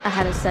I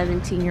had a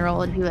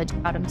 17-year-old who had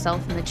shot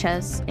himself in the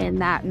chest,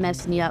 and that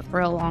messed me up for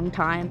a long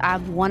time.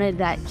 I've wanted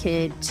that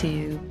kid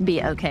to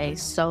be okay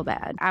so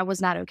bad. I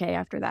was not okay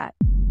after that.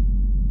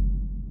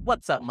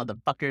 What's up,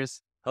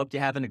 motherfuckers? Hope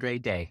you're having a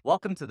great day.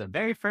 Welcome to the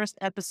very first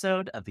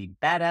episode of the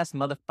Badass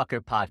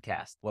Motherfucker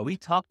podcast, where we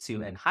talk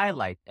to and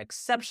highlight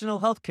exceptional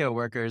healthcare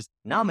workers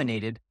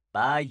nominated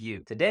by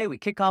you. Today, we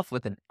kick off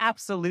with an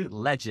absolute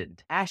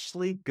legend,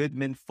 Ashley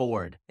Goodman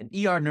Ford, an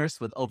ER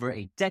nurse with over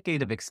a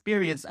decade of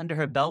experience under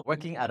her belt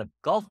working out of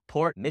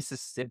Gulfport,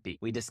 Mississippi.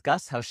 We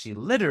discuss how she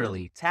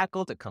literally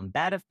tackled a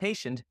combative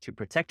patient to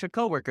protect her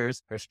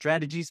coworkers, her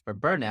strategies for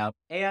burnout,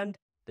 and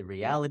the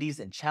realities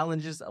and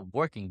challenges of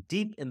working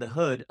deep in the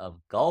hood of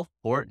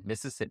Gulfport,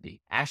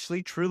 Mississippi.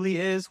 Ashley truly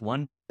is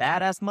one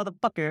badass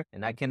motherfucker,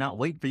 and I cannot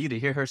wait for you to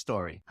hear her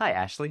story. Hi,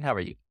 Ashley. How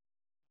are you?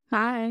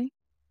 Hi,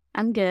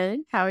 I'm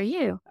good. How are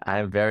you?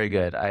 I'm very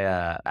good.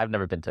 I've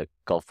never been to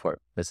Gulfport,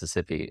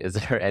 Mississippi. Is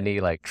there any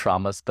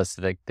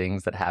trauma-specific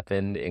things that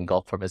happened in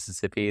Gulfport,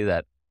 Mississippi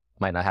that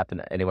might not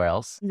happen anywhere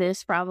else?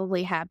 This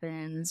probably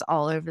happens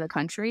all over the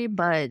country,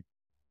 but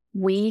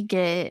we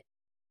get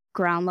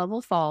ground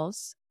level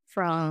falls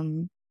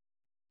from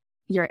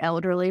your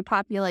elderly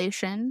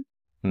population,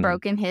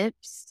 broken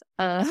hips,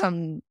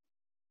 and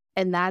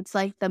that's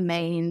like the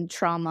main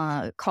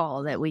trauma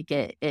call that we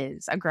get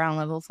is a ground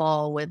level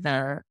fall with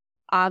their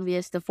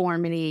obvious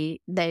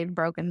deformity. They've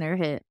broken their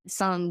hip.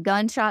 Some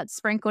gunshots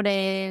sprinkled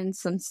in,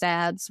 some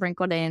stabs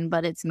sprinkled in,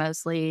 but it's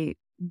mostly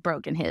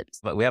broken hips.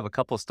 But we have a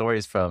couple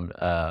stories from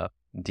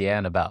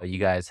Deanne about you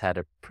guys had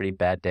a pretty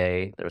bad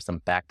day. There were some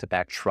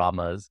back-to-back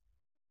traumas,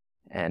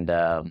 and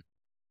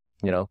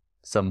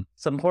some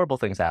horrible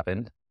things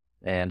happened.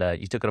 And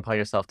you took it upon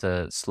yourself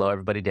to slow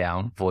everybody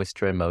down,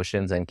 voiced your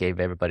emotions, and gave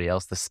everybody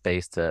else the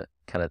space to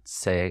kind of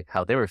say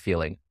how they were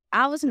feeling.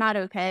 I was not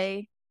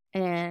okay,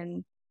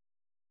 and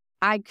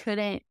I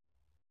couldn't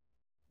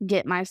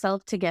get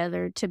myself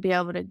together to be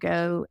able to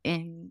go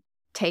and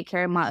take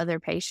care of my other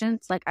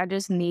patients. Like, I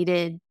just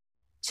needed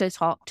to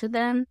talk to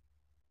them.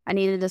 I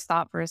needed to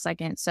stop for a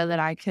second so that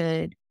I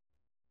could,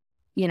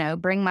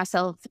 bring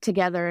myself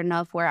together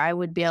enough where I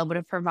would be able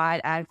to provide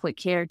adequate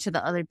care to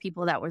the other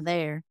people that were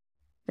there.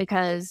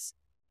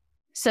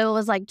 So it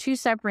was like two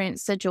separate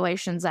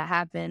situations that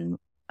happened.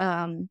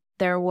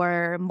 There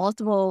were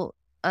multiple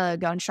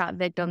gunshot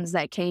victims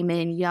that came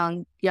in,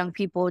 young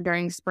people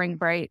during spring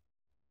break.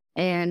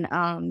 And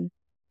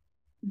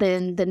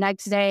then the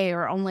next day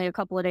or only a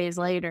couple of days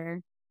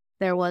later,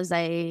 there was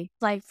a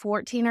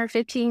 14 or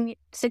 15,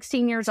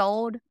 16 years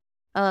old,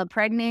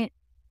 pregnant,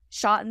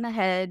 shot in the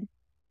head.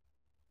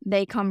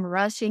 They come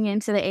rushing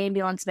into the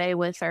ambulance bay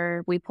with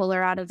her. We pull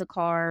her out of the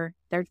car.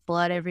 There's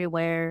blood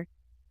everywhere.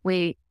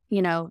 We,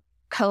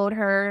 code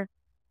her.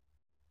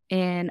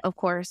 And of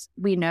course,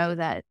 we know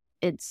that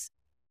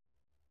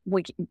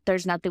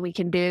there's nothing we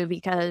can do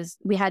because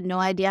we had no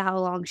idea how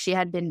long she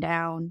had been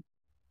down.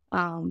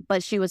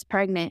 But she was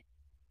pregnant,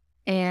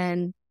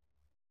 and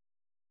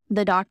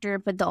the doctor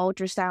put the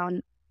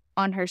ultrasound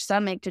on her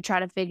stomach to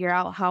try to figure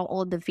out how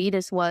old the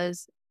fetus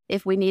was,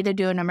 if we need to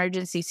do an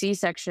emergency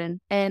C-section.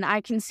 And I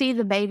can see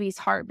the baby's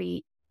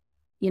heartbeat.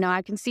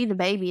 I can see the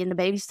baby, and the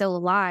baby's still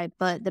alive,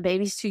 but the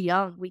baby's too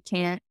young. We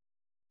can't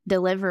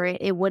deliver it.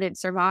 It wouldn't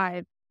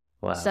survive.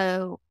 Wow.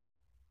 So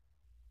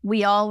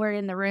we all were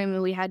in the room,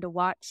 and we had to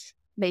watch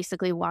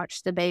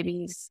the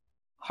baby's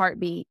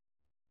heartbeat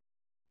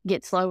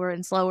get slower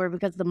and slower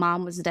because the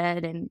mom was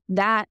dead. And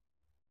that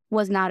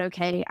was not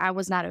okay. I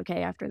was not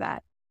okay after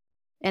that.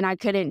 And I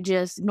couldn't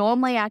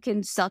normally I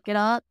can suck it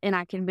up and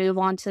I can move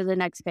on to the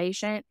next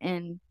patient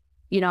and,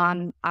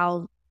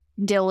 I'll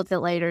deal with it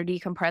later,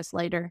 decompress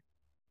later.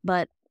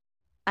 But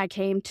I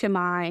came to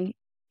my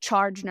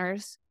charge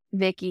nurse,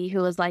 Vicky, who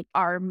was like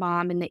our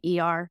mom in the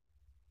ER.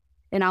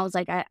 And I was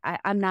like,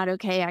 I'm not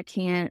okay. I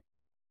can't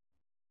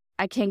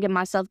get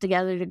myself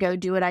together to go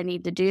do what I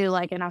need to do.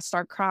 And I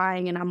start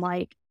crying, and I'm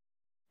like,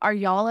 are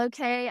y'all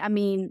okay? I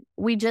mean,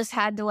 we just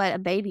had to let a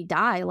baby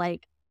die.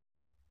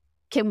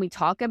 Can we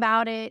talk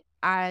about it?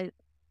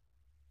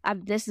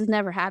 This has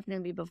never happened to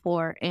me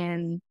before.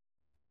 And,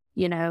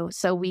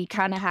 so we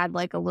kind of had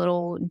a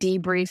little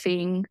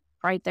debriefing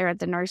right there at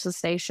the nurse's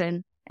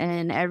station,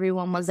 and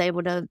everyone was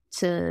able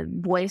to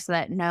voice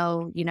that,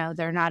 no,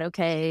 they're not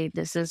okay.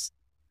 This is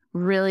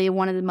really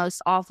one of the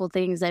most awful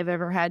things they've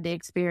ever had to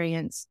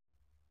experience.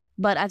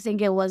 But I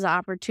think it was an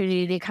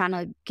opportunity to kind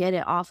of get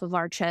it off of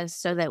our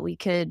chest so that we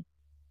could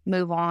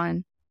move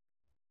on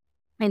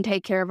and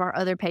take care of our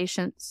other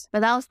patients.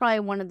 But that was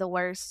probably one of the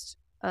worst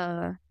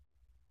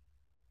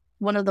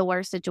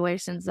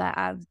situations that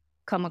I've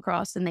come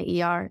across in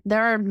the ER.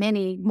 There are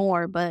many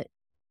more, but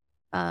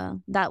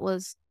that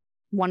was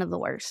one of the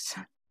worst.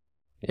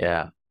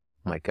 Yeah.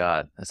 Oh my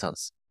God. That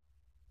sounds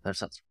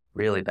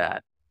really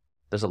bad.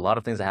 There's a lot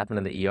of things that happen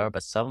in the ER,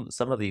 but some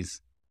of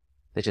these,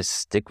 they just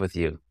stick with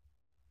you.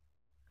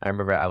 I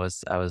remember I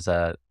was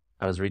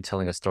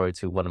retelling a story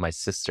to one of my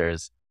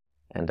sisters,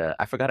 and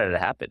I forgot it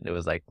had happened. It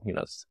was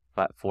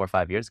 4 or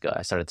 5 years ago.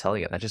 I started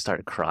telling it, and I just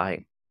started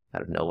crying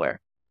out of nowhere.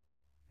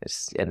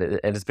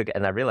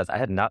 And I realized I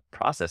had not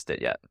processed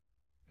it yet.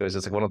 It was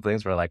just like one of the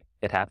things where like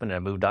it happened and I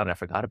moved on and I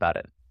forgot about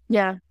it,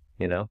 Yeah.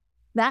 you know?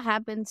 That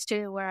happens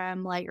too, where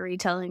I'm like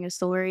retelling a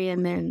story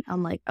and then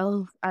I'm like,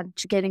 oh, I'm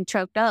getting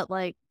choked up.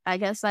 Like, I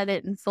guess I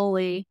didn't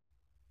fully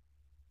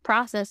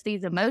process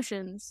these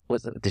emotions.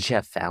 Did she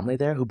have family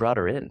there? Who brought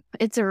her in?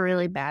 It's a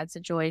really bad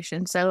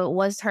situation. So it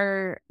was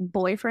her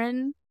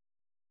boyfriend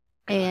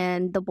God.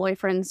 and the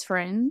boyfriend's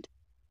friend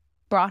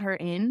brought her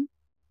in.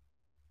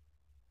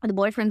 The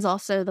boyfriend's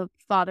also the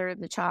father of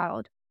the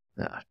child.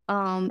 Ah,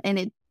 And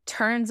it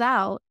turns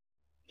out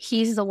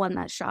he's the one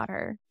that shot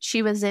her.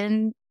 She was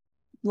laying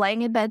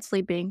in bed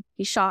sleeping.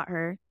 He shot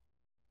her.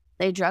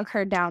 They drug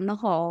her down the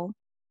hall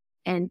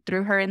and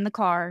threw her in the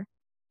car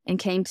and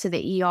came to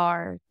the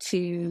ER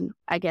to,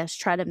 I guess,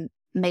 try to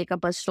make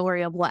up a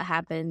story of what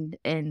happened.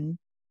 And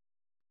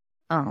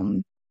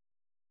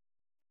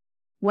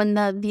when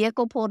the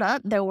vehicle pulled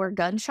up, there were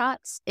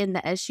gunshots in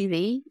the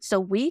SUV. So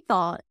we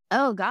thought,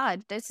 oh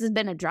God, this has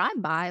been a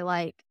drive-by.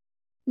 Like,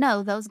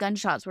 no, those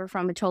gunshots were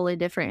from a totally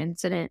different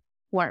incident,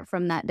 weren't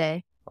from that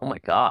day. oh my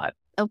God.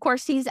 Of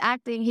course, he's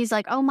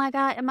like, oh my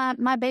God,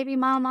 my baby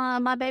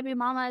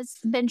mama's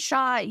been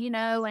shot,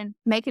 and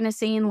making a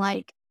scene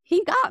like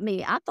he got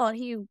me. I thought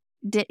he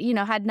did,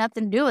 had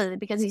nothing to do with it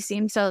because he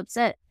seemed so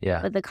upset.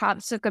 Yeah. But the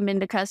cops took him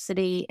into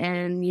custody,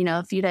 and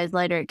a few days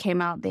later, it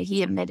came out that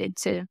he admitted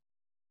to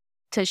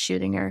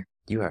shooting her.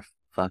 You are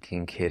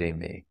fucking kidding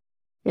me.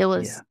 It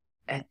was,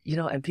 And,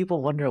 and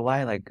people wonder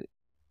why, like,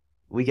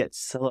 we get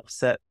so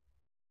upset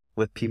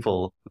with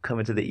people who come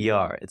into the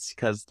ER. It's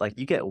because, like,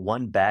 you get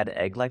one bad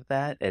egg like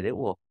that, and it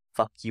will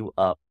fuck you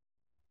up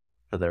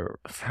for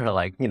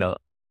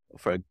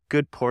a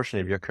good portion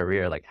of your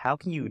career. Like, how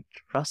can you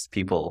trust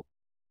people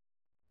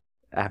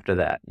after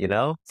that,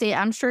 See,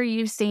 I'm sure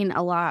you've seen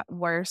a lot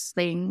worse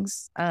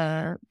things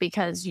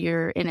because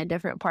you're in a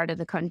different part of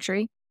the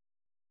country.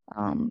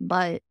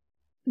 But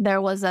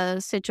there was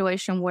a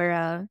situation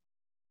where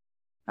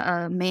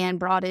a man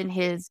brought in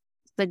his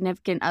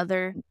significant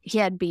other. He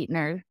had beaten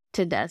her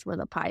to death with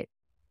a pipe.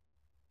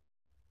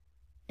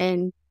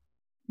 And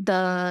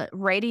the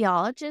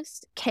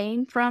radiologist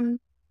came from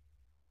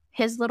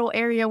his little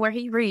area where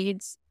he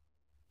reads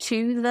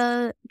to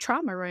the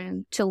trauma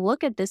room to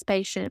look at this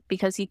patient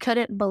because he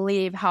couldn't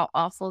believe how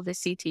awful the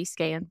CT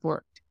scans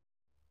looked.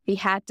 He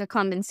had to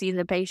come and see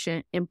the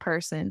patient in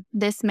person.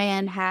 This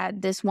man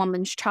had this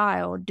woman's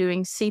child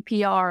doing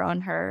CPR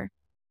on her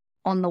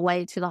on the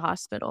way to the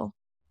hospital.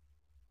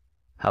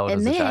 How old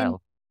is the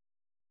child?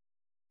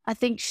 I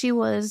think she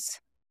was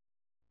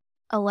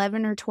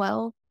 11 or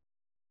 12.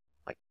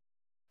 Like,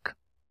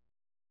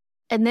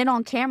 and then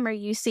on camera,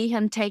 you see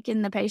him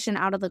taking the patient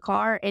out of the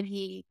car and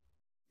he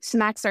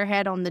smacks her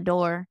head on the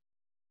door.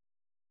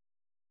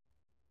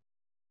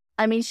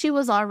 I mean, she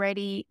was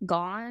already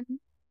gone.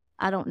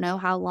 I don't know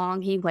how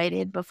long he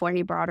waited before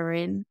he brought her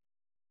in,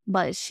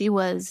 but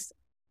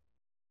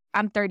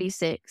I'm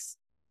 36.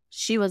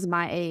 She was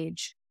my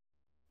age,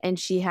 and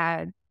she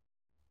had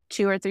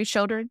 2 or 3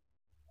 children.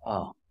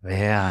 Oh,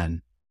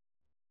 man.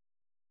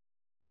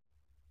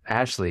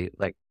 Ashley,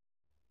 like,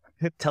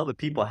 tell the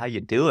people how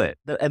you do it.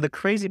 And the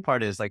crazy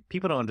part is, like,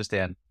 people don't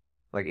understand,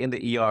 like, in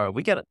the ER,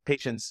 we get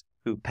patients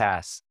who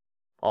pass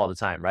all the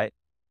time, right?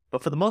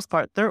 But for the most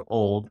part, they're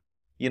old,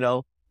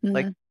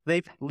 like,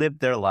 they've lived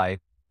their life.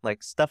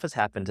 Like, stuff has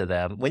happened to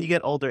them. When you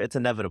get older, it's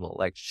inevitable.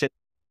 Like, shit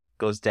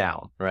goes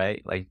down,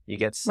 right? Like, you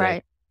get sick,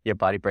 right. Your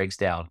body breaks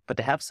down. But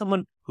to have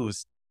someone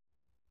who's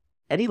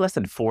any less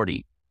than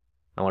 40,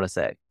 I want to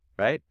say,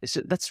 right?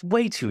 That's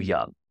way too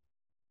young.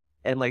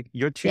 And, like,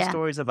 your two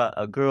stories about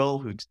a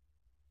girl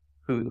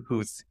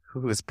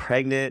who's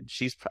pregnant,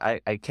 I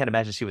can't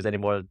imagine she was any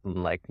more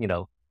than, like,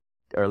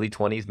 early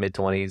 20s, mid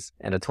 20s,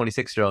 and a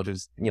 26-year-old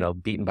who's,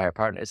 beaten by her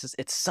partner.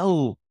 It's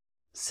so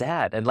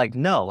sad. And like,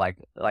 no, like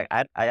where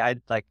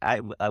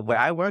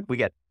I work, we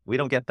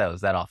don't get those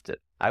that often.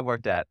 I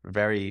worked at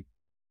I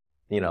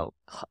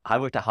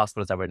worked at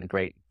hospitals that were in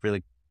great,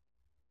 really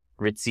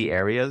ritzy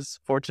areas.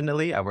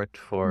 Fortunately, I worked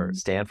for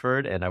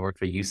Stanford and I worked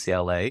for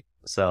UCLA.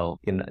 So,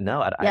 I did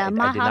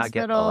not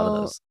get a lot of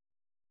those.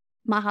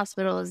 My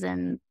hospital is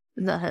in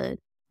the hood,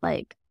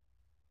 like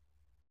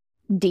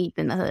deep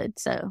in the hood.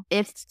 So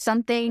if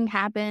something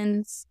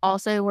happens,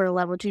 also we're a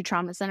level 2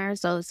 trauma center.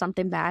 So if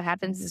something bad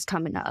happens, it's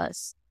coming to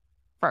us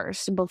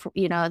first before,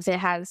 if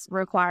it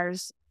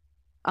requires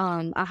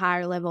a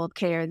higher level of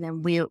care,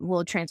 then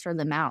we'll transfer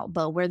them out.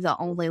 But we're the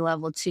only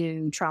level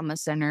 2 trauma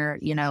center,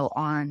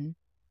 on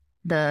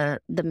the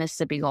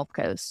Mississippi Gulf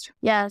Coast.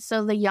 Yeah.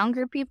 So the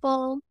younger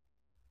people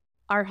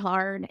are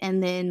hard.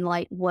 And then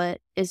like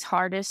what is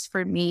hardest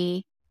for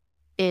me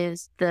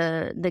is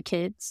the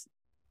kids.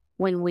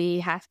 When we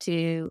have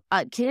to,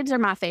 kids are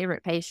my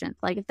favorite patients.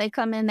 Like if they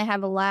come in, they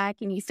have a lack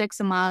and you fix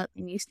them up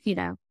and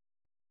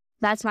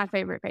that's my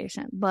favorite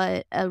patient.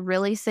 But a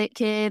really sick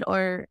kid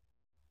or,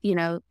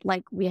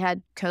 like we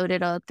had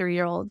coded a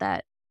 3-year-old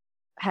that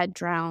had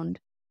drowned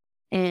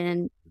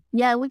and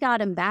we got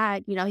him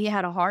back. He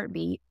had a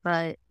heartbeat,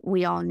 but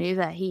we all knew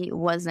that he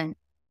was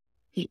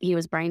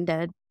brain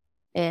dead.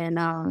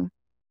 And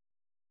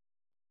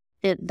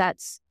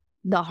that's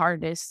the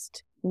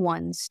hardest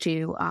ones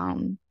to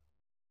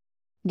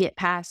get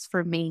past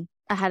for me.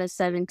 I had a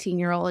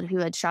 17-year-old who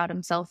had shot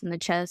himself in the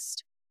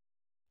chest,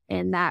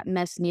 and that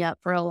messed me up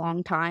for a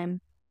long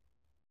time.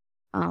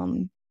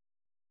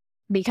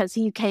 Because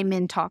he came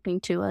in talking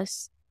to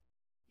us.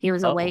 He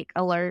was awake,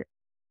 alert.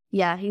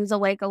 Yeah, he was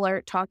awake,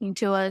 alert, talking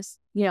to us,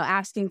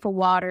 asking for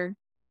water.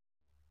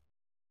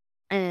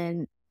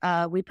 And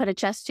we put a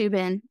chest tube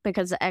in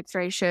because the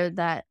x-ray showed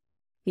that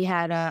he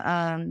had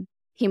a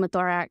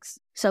hemothorax.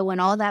 So when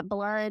all that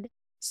blood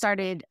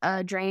started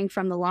draining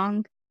from the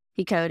lung,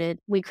 he coded.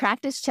 We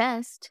cracked his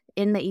chest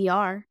in the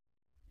ER.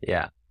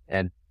 Yeah.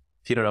 And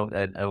if you don't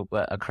know,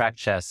 a cracked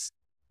chest,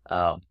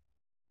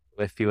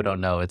 if people don't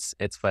know, it's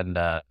when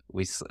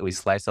we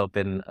slice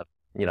open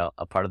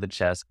a part of the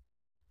chest,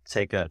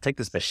 take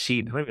this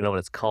machine, I don't even know what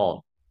it's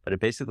called, but it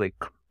basically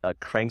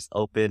cranks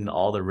open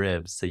all the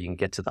ribs so you can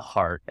get to the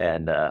heart,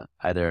 and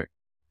either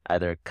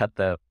cut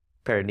the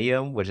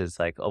perineum, which is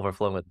like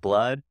overflowing with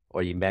blood,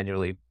 or you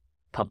manually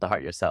pump the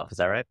heart yourself. Is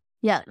that right?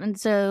 Yeah, and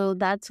so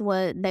that's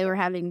what they were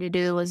having to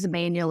do, was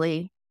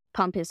manually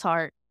pump his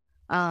heart.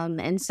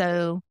 And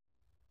so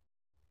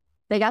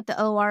they got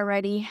the OR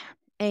ready,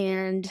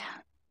 and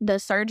the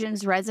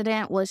surgeon's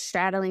resident was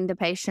straddling the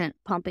patient,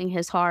 pumping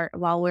his heart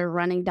while we're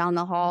running down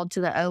the hall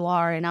to the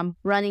OR, and I'm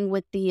running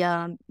with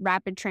the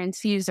rapid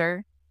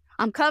transfuser.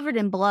 I'm covered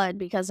in blood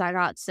because I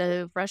got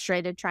so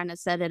frustrated trying to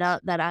set it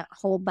up that a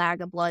whole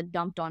bag of blood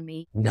dumped on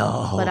me.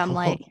 No. But I'm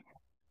like,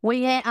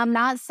 I'm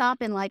not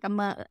stopping. Like,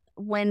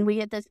 when we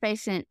get this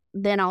patient,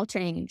 then I'll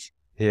change.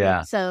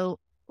 Yeah. So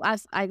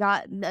I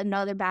got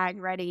another bag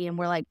ready, and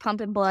we're like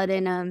pumping blood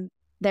in him.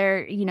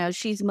 There,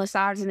 she's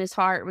massaging his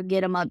heart. We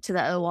get him up to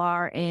the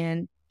OR,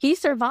 and he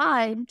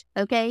survived.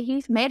 Okay,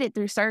 he's made it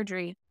through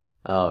surgery.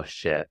 Oh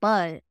shit!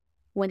 But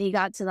when he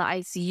got to the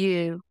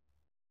ICU,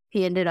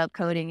 he ended up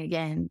coding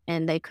again,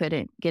 and they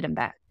couldn't get him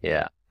back.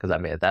 Yeah, because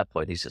at that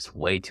point he's just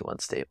way too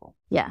unstable.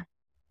 Yeah,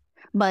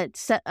 but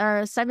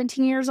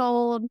 17 years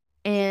old,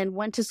 and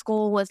went to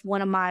school with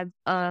one of my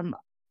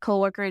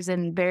coworkers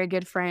and very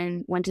good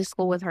friend. Went to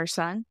school with her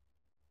son.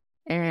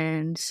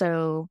 And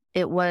so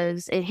it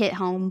hit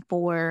home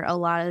for a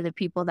lot of the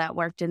people that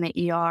worked in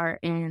the ER,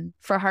 and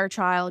for her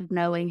child,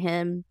 knowing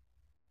him,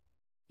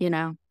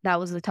 that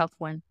was a tough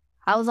one.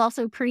 I was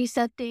also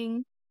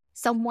precepting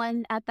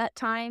someone at that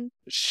time.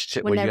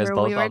 Shit, were you guys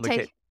both on the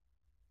case?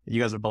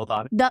 You guys were both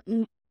on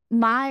it?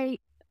 My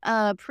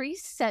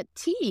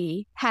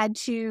preceptee had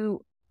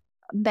to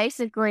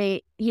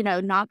basically,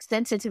 knock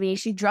sense into me.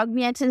 She drugged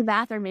me into the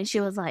bathroom, and she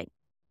was like,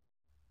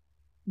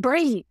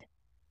 breathe.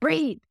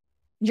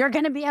 You're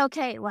going to be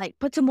okay. Like,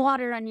 put some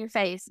water on your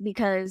face,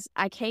 because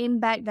I came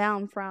back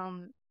down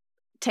from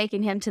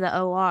taking him to the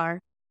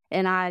OR,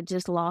 and I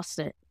just lost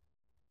it.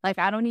 Like,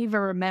 I don't even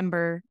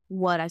remember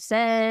what I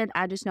said.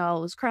 I just know I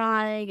was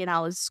crying and I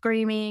was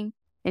screaming,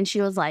 and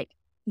she was like,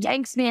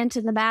 yanks me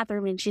into the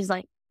bathroom, and she's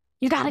like,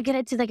 you got to get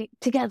it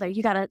together.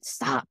 You got to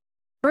stop,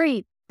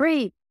 breathe,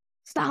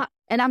 stop.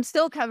 And I'm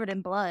still covered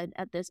in blood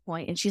at this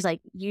point. And she's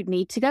like, you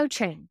need to go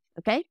change.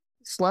 Okay.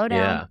 Slow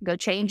down, Go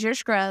change your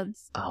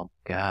scrubs. Oh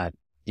God.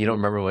 You don't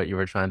remember what you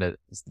were trying to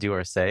do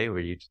or say?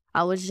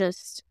 I was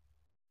just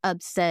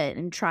upset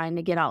and trying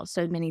to get out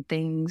so many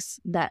things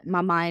that my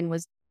mind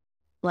was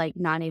like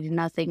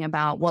nothing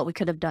about what we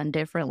could have done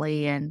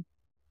differently. And,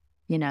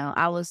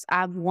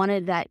 I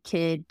wanted that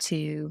kid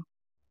to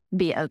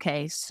be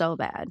okay so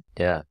bad.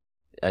 Yeah.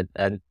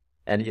 And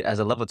as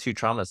a level 2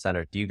 trauma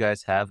center, do you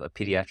guys have a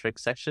pediatric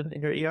section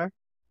in your ER?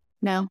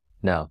 No.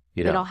 No,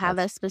 you don't. They don't have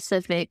a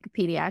specific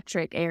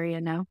pediatric area,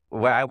 no.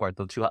 Where I worked,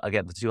 the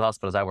two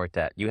hospitals I worked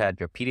at, you had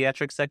your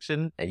pediatric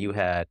section and you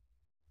had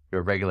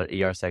your regular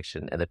ER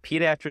section. And the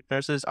pediatric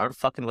nurses aren't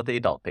fucking with the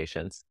adult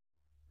patients.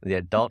 The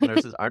adult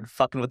nurses aren't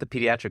fucking with the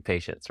pediatric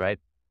patients,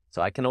 right?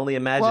 So I can only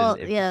imagine. Well,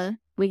 yeah,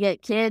 we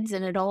get kids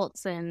and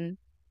adults and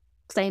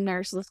same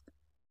nurses,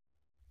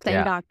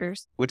 same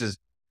doctors. Which is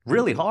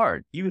really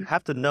hard. You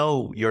have to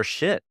know your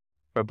shit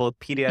for both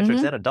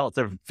pediatrics and adults.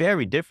 They're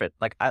very different.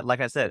 Like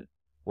I said,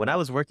 when I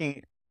was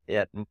working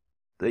at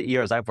the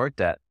ERs I've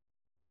worked at,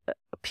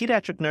 a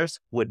pediatric nurse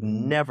would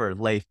never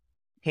lay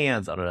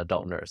hands on an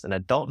adult nurse. An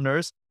adult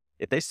nurse,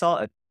 if they saw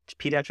a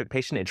pediatric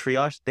patient in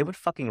triage, they would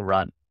fucking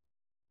run.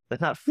 They're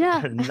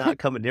not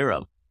coming near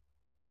them.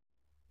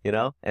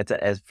 And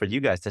as for you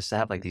guys just to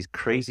have like these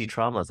crazy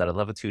traumas at a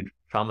level 2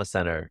 trauma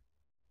center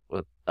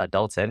with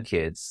adults and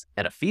kids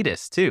and a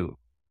fetus too,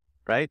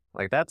 right?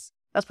 Like that's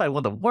probably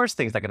one of the worst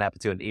things that can happen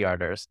to an ER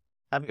nurse,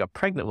 having a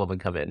pregnant woman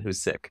come in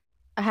who's sick.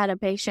 I had a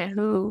patient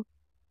who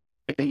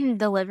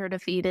delivered a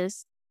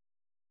fetus.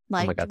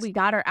 Like, we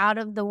got her out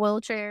of the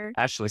wheelchair.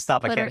 Ashley,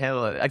 stop. I can't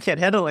handle it. I can't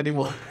handle it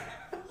anymore.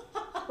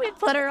 We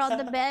put her on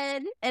the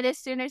bed, and as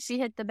soon as she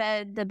hit the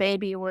bed, the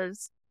baby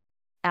was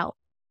out.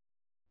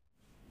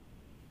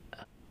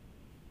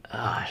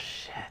 Oh,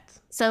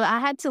 shit. So I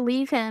had to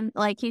leave him,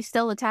 like, he's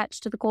still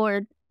attached to the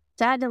cord.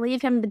 So I had to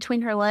leave him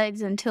between her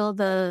legs until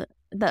the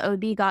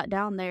OB got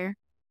down there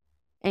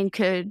and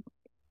could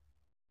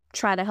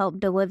try to help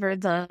deliver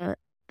the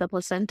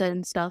placenta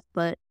and stuff.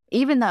 But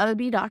Even the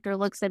OB doctor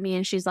looks at me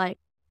and she's like,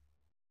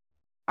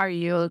 "Are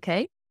you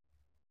okay?"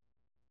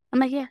 I'm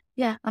like,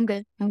 "Yeah, I'm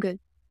good. I'm good."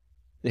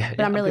 Yeah, But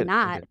yeah, I'm I'm really good.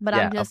 I'm not. good. But Yeah,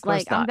 I'm of just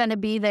like, course I'm not. gonna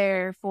be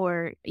there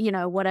for,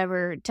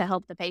 whatever to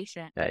help the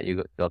patient. Yeah,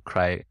 you'll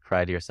cry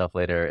to yourself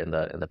later in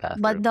the But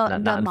bathroom, the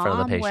not the in front of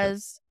the mom patient.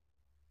 was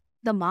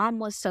the mom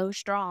was so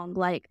strong.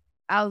 Like,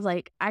 I was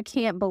like, "I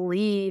can't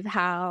believe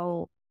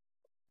how,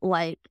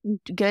 like,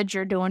 good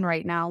you're doing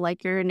right now.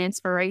 Like, you're an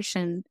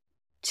inspiration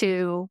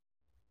to,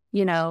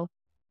 you know,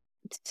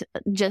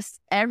 just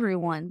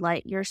everyone.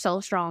 Like, you're so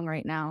strong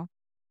right now."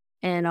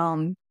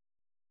 And,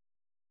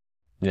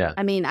 Yeah.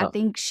 I mean, I No,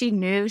 think she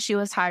knew she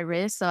was high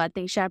risk, so I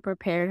think she had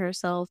prepared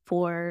herself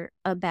for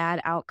a bad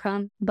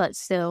outcome, but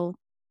still,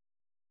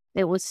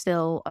 it was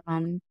still,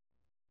 it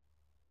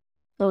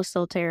was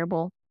still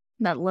terrible.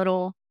 That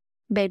little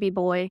baby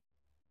boy uh,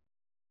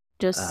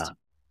 just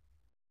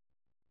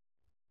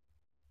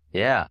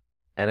yeah.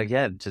 And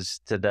again,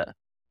 just to the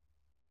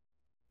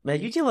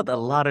man, you deal with a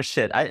lot of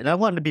shit. And I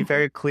wanted to be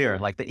very clear.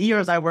 Like the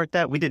ERs I worked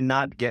at, we did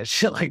not get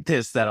shit like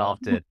this that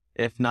often,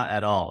 if not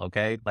at all.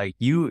 Okay, like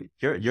you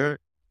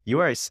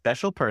are a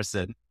special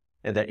person,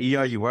 and the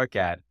ER you work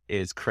at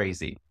is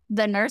crazy.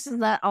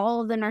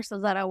 all of the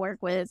nurses that I work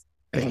with,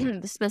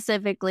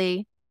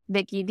 specifically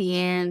Vicky,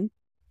 Deanne,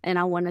 and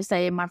I want to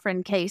say my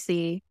friend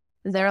Casey,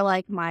 they're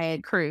like my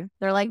crew.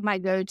 They're like my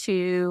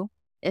go-to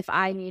if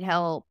I need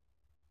help.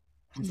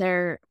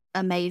 They're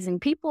amazing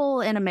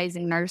people and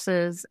amazing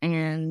nurses,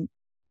 and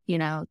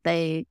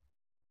they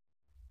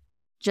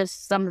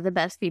just some of the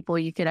best people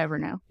you could ever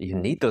know. You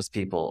need those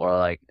people, or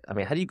like, I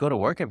mean, how do you go to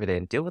work every day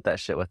and deal with that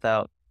shit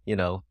without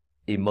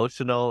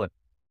emotional and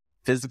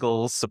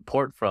physical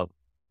support from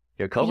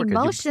your coworkers?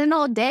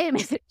 Emotional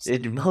damage.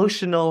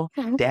 Emotional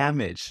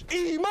damage.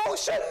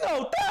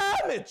 Emotional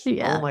damage. Oh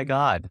Yeah. my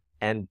God.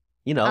 And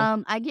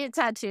I get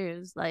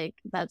tattoos. Like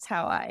that's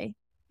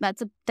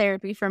a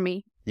therapy for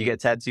me. you get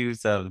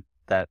tattoos of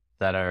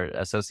that are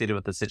associated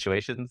with the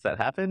situations that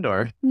happened,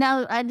 or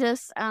No, I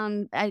just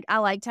I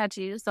like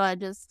tattoos, so I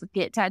just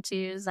get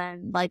tattoos,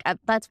 and like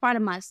that's part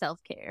of my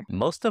self-care.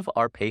 most of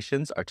our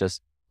patients are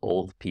just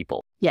old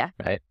people, Yeah.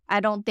 right? I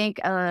don't think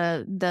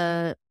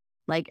the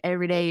like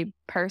everyday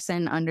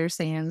person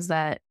understands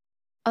that,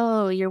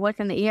 oh, you're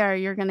working the ER,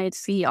 you're going to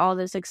see all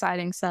this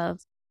exciting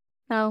stuff.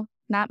 No,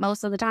 not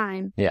most of the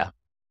time. Yeah,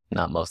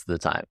 not most of the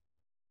time.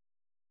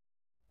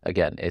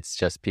 Again, it's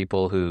just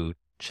people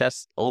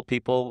old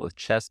people with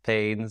chest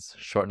pains,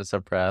 shortness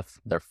of breath,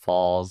 their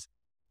falls,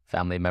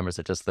 family members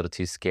are just a little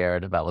too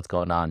scared about what's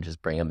going on.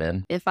 Just bring them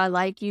in. If I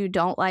like you,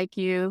 don't like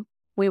you,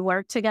 we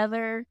work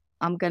together,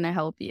 I'm going to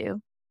help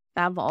you.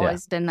 I've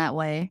always been that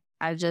way.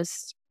 I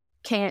just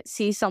can't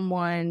see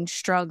someone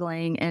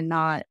struggling and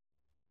not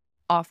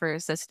offer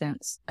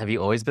assistance. Have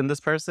you always been this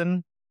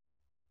person?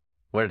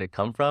 Where did it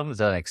come from? Is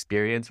that an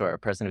experience or a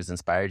person who's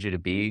inspired you to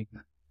be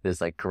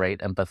this like great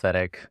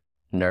empathetic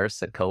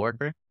nurse and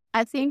coworker?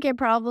 I think it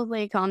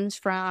probably comes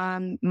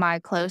from my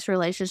close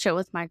relationship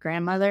with my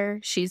grandmother.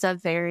 She's a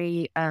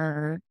very,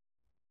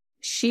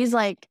 she's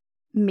like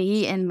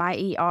me in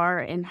my ER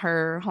in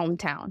her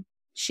hometown.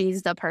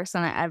 She's the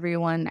person that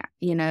everyone,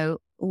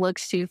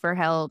 looks to for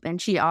help,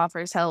 and she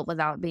offers help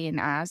without being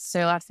asked.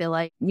 So I feel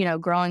like,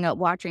 growing up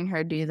watching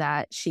her do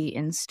that, she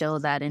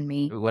instilled that in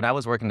me. When I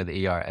was working at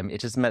the ER, I mean, it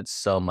just meant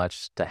so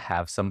much to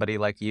have somebody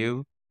like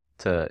you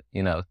to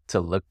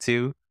look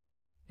to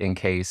in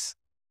case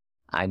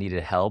I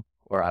needed help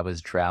or I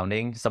was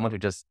drowning. Someone who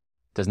just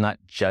does not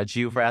judge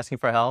you for asking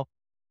for help,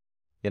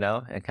 and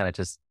kind of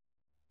just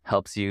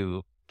helps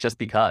you just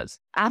because.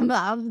 I'm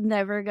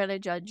never going to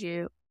judge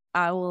you.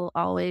 I will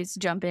always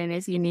jump in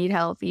if you need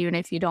help, even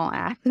if you don't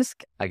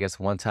ask. I guess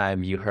one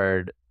time you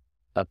heard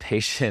a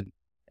patient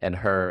and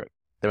there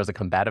was a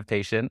combative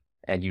patient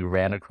and you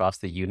ran across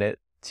the unit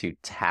to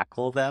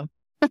tackle them.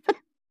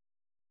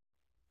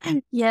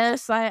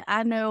 Yes,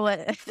 I know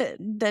what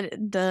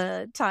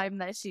the time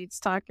that she's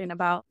talking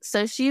about.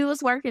 So she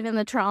was working in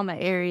the trauma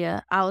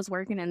area. I was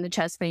working in the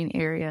chest pain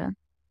area.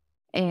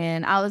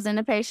 And I was in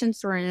a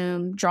patient's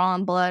room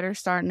drawing blood or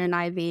starting an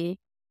IV.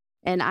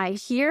 And I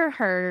hear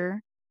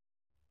her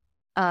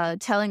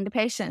telling the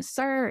patient,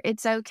 "Sir,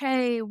 it's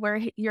okay.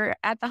 You're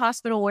at the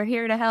hospital. We're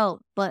here to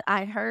help." But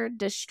I heard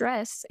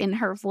distress in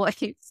her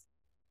voice.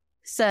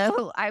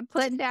 So I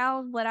put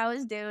down what I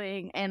was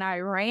doing and I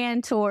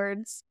ran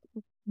towards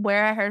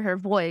where I heard her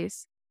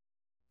voice.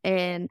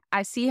 And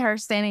I see her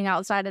standing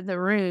outside of the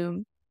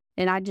room,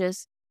 and I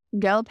just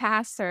go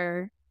past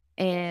her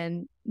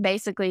and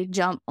basically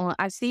jump on.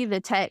 I see the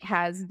tech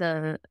has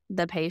the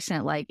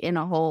patient like in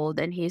a hold,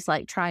 and he's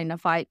like trying to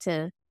fight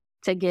to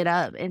get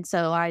up. And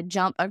so I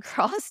jump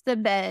across the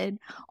bed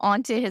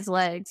onto his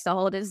legs to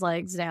hold his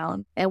legs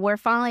down. And we're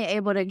finally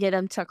able to get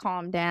him to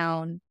calm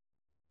down.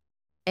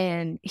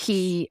 And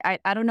I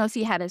don't know if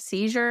he had a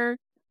seizure,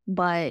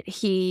 but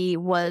he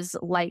was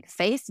like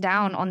face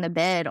down on the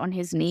bed on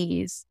his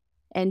knees.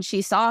 And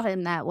she saw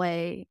him that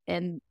way,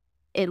 and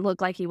it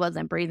looked like he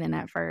wasn't breathing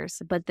at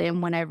first. But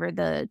then whenever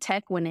the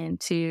tech went in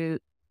to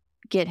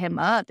get him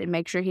up and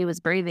make sure he was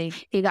breathing,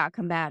 he got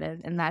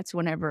combative. And that's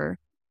whenever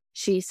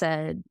she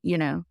said, you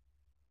know,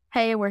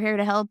 hey, we're here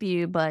to help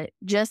you. But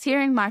just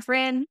hearing my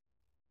friend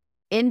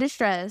in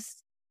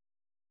distress,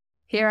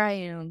 here I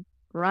am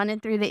running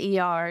through the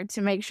ER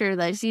to make sure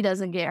that she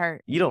doesn't get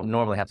hurt. You don't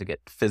normally have to get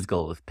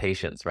physical with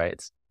patients, right?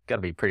 It's got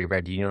to be pretty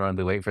rare. Do you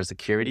normally wait for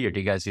security, or do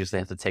you guys usually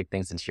have to take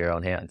things into your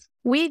own hands?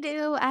 We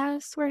do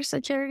ask for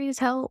security's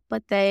help,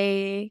 but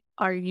they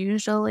are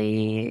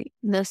usually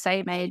the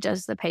same age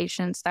as the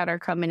patients that are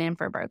coming in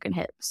for broken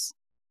hips.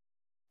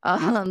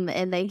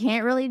 And they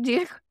can't really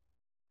do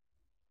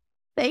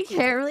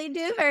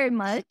very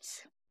much.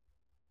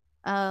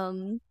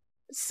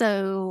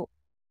 So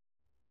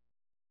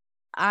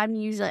I'm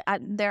usually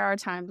there are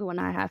times when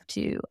I have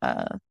to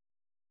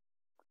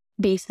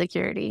be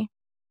security.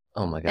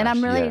 Oh my gosh. And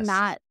I'm really yes.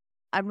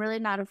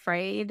 not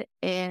afraid.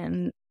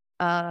 And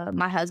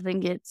my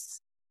husband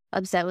gets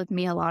upset with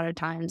me a lot of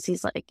times.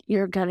 He's like,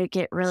 you're gonna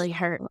get really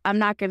hurt. I'm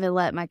not gonna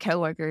let my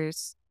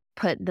coworkers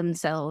put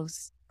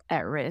themselves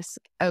at risk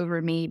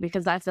over me,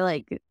 because I feel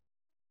like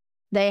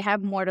they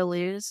have more to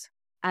lose.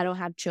 I don't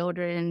have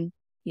children.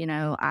 You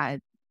know,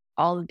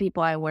 all the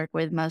people I work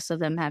with, most of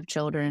them have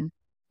children.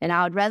 And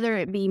I would rather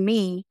it be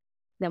me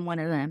than one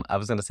of them. I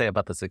was going to say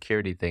about the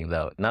security thing,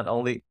 though. Not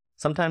only,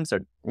 sometimes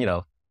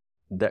they're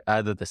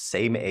either the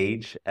same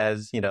age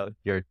as,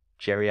 your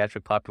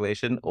geriatric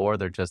population, or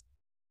they're just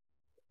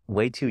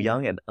way too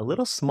young and a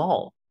little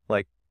small.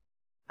 Like,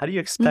 how do you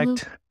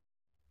expect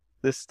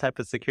this type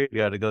of security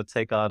guard to go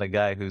take on a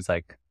guy who's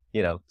like,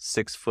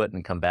 6 foot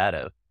and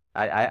combative?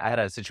 I had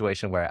a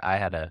situation where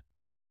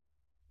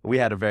we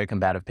had a very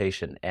combative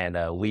patient,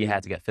 and we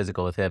had to get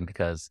physical with him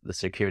because the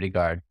security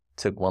guard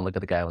took one look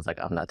at the guy and was like,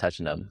 I'm not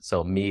touching him.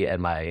 So me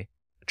and my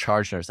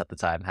charge nurse at the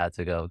time had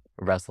to go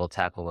wrestle,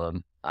 tackle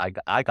him. I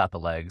got the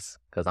legs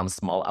because I'm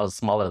small. I was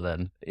smaller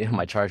than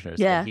my charge nurse.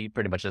 Yeah. And he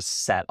pretty much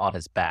just sat on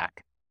his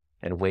back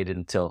and waited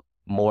until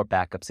more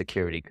backup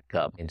security could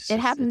come. It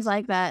happens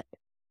like that,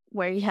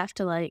 where you have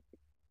to like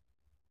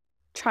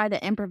try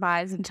to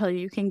improvise until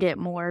you can get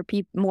more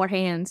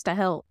hands to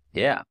help.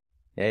 Yeah.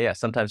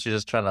 Sometimes you're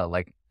just trying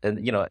to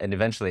and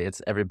eventually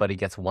it's everybody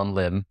gets one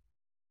limb,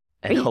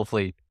 and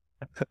hopefully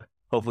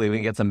we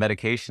can get some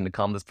medication to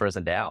calm this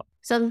person down.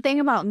 So the thing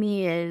about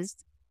me is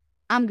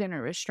I'm going to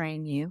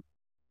restrain you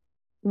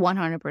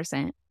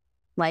 100%.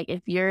 Like,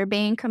 if you're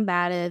being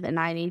combative and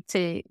I need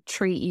to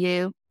treat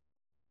you,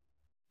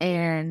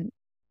 and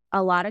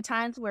a lot of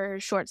times we're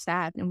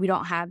short-staffed and we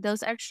don't have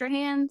those extra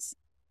hands.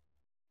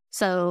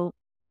 So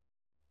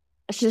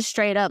it's just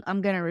straight up,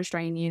 I'm going to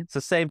restrain you. It's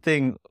the same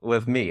thing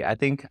with me. I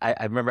think I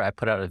remember I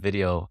put out a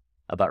video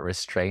about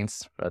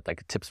restraints,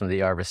 like tips from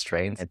the ER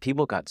restraints, and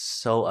people got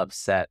so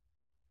upset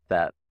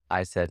that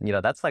I said,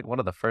 that's like one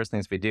of the first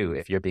things we do.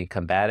 If you're being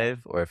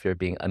combative or if you're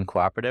being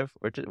uncooperative,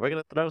 we're going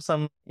to throw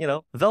some,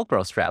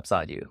 Velcro straps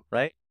on you,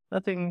 right?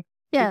 Nothing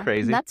too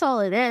crazy. That's all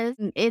it is.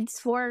 It's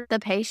for the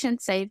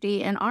patient's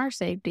safety and our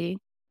safety.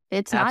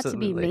 It's not to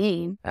be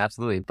mean.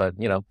 Absolutely. But,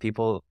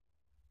 people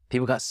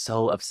got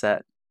so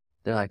upset.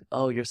 They're like,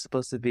 oh, you're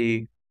supposed to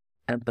be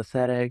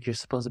empathetic. You're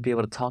supposed to be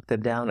able to talk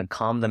them down and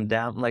calm them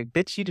down. I'm like,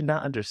 bitch, you do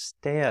not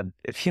understand.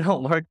 If you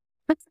don't work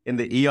in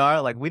the ER,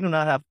 like, we do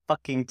not have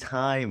fucking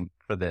time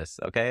for this,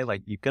 okay?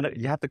 Like, you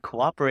have to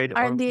cooperate.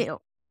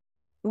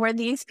 Were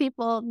these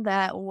people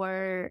that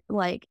were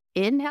like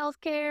in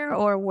healthcare,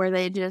 or were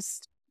they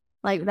just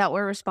like that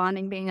were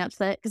responding being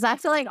upset? Because I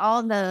feel like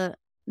all the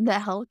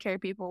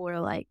healthcare people were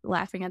like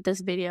laughing at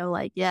this video,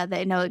 like, yeah,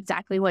 they know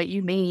exactly what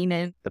you mean.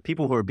 And the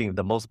people who are being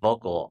the most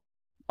vocal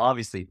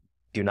obviously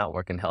do not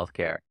work in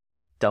healthcare,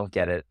 don't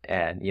get it.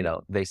 And,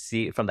 they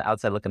see it from the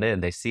outside looking in,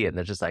 they see it and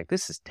they're just like,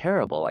 this is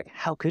terrible. Like,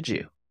 how could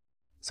you?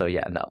 So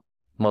yeah, no,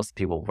 most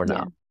people were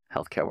not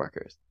healthcare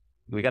workers.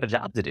 We got a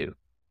job to do.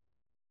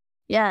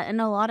 Yeah. And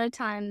a lot of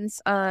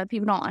times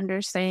people don't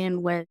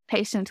understand with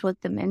patients with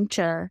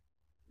dementia,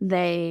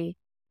 they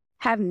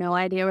have no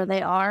idea where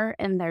they are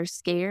and they're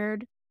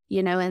scared,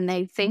 and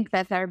they think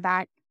that they're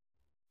back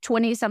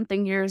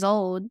 20-something years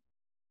old,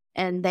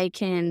 and they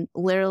can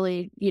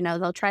literally,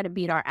 they'll try to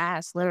beat our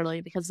ass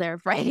literally because they're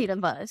afraid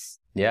of us.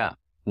 Yeah.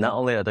 Not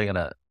only are they going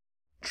to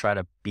try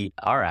to beat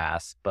our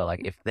ass, but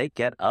like if they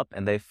get up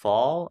and they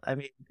fall, I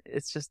mean,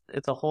 it's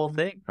a whole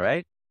thing,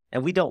 right?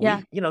 And we don't,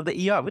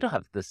 the ER, we don't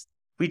have this.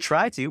 We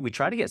try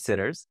to get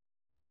sitters,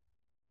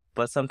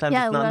 but sometimes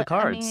it's not in the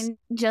cards. I mean,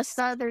 just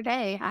the other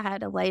day, I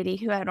had a lady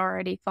who had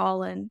already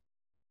fallen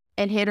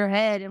and hit her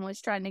head and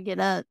was trying to get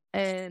up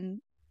and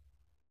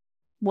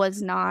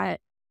was not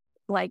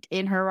like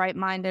in her right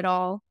mind at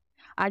all.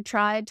 I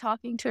tried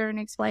talking to her and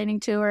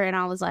explaining to her, and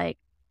I was like,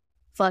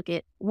 fuck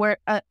it.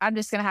 I'm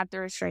just going to have to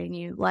restrain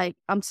you. Like,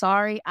 I'm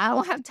sorry. I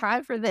don't have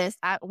time for this.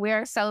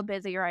 We're so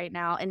busy right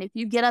now. And if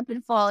you get up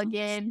and fall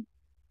again,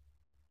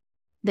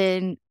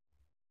 then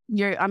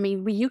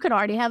you could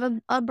already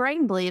have a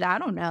brain bleed. I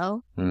don't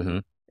know. Mm-hmm.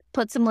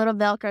 Put some little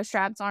Velcro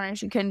straps on her and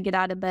she couldn't get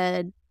out of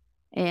bed.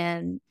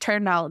 And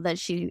turned out that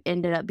she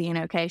ended up being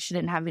okay. She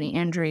didn't have any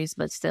injuries,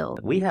 but still.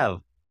 We have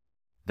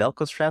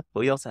Velcro straps,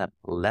 but we also have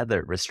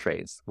leather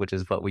restraints, which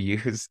is what we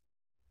use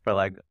for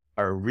like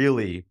our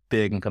really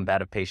big and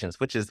combative patients,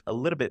 which is a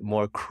little bit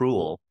more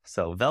cruel.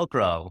 So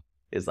Velcro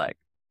is like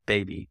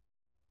baby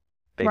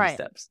Right.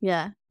 steps.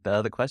 Yeah. The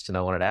other question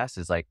I wanted to ask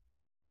is like,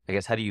 I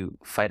guess, how do you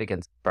fight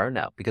against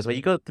burnout? Because when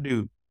you go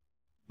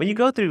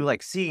through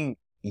like seeing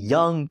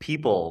young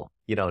people,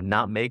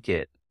 not make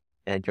it,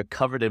 and you're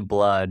covered in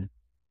blood,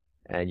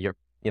 and your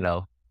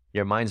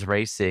mind's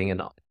racing,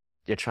 and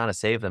you're trying to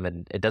save them,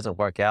 and it doesn't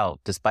work out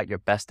despite your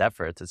best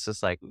efforts. It's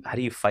just like, how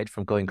do you fight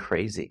from going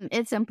crazy?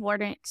 It's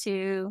important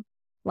to,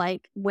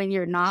 like, when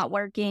you're not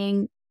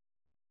working,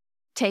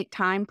 take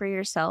time for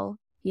yourself,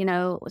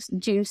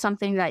 do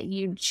something that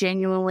you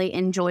genuinely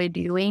enjoy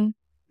doing.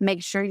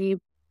 Make sure you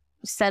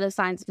set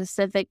aside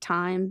specific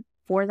time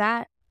for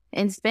that,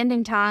 and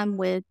spending time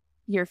with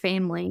your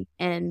family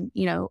and,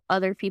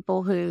 other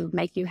people who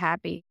make you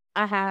happy.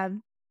 I have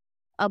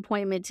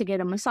appointment to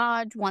get a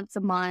massage once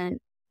a month.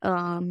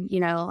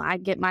 I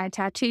get my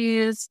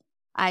tattoos.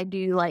 I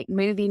do like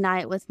movie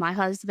night with my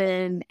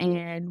husband,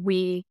 and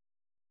we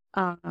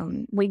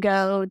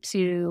go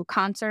to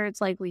concerts.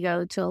 Like, we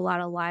go to a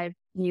lot of live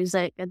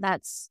music, and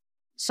that's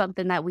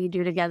something that we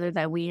do together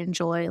that we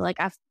enjoy. Like,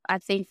 I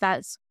think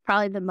that's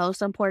probably the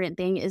most important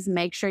thing, is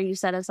make sure you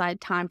set aside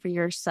time for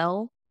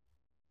yourself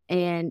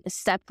and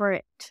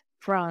separate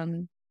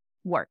from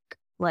work,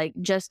 like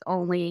just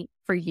only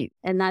for you.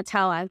 And that's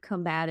how I've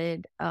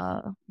combated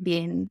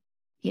being,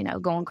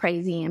 going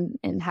crazy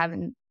and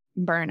having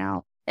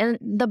burnout. And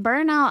the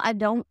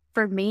burnout,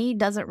 for me,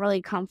 doesn't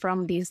really come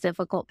from these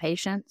difficult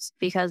patients,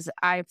 because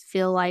I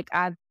feel like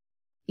I've,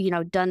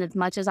 done as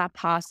much as I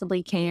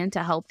possibly can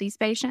to help these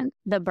patients.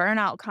 The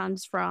burnout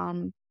comes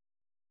from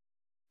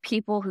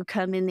people who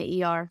come in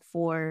the ER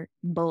for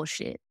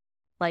bullshit,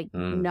 like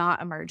not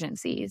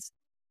emergencies.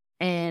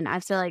 And I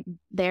feel like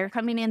they're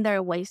coming in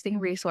there wasting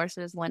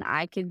resources when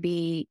I could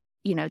be,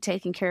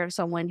 taking care of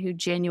someone who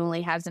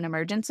genuinely has an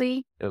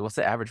emergency. What's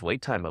the average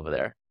wait time over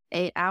there?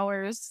 8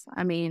 hours.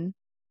 I mean,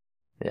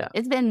 yeah,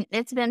 it's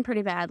been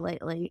pretty bad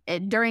lately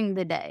during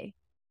the day.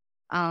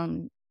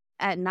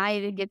 At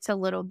night, it gets a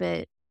little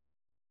bit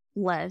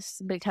less,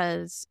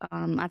 because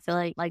I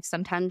feel like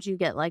sometimes you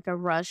get like a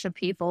rush of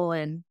people,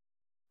 and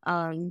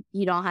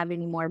you don't have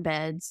any more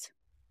beds.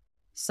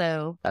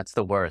 So that's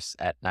the worst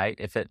at night.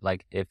 If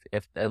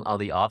on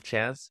the off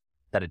chance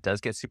that it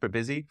does get super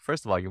busy,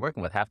 first of all, you're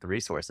working with half the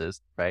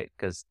resources, right?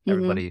 Because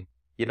everybody,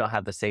 you don't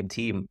have the same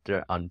team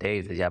on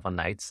days as you have on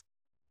nights,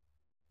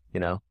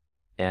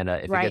 and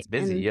if it gets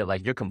busy,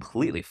 you're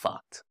completely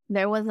fucked.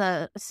 There was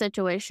a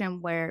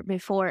situation where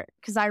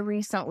because I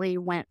recently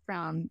went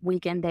from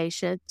weekend day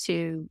shift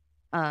to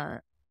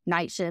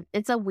night shift.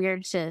 It's a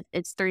weird shift.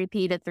 It's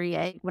 3P to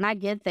 3A. When I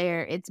get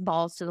there, it's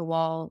balls to the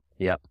wall.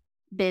 Yep.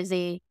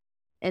 Busy.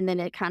 And then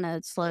it kind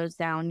of slows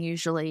down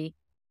usually,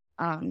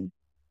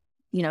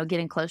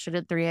 getting closer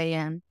to 3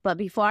 a.m. But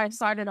before I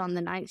started on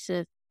the night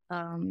shift,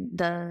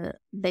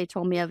 they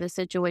told me of a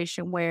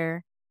situation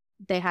where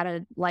they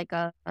had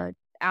a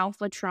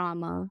alpha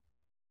trauma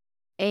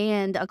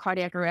and a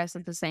cardiac arrest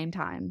at the same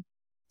time.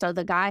 So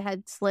the guy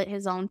had slit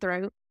his own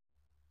throat,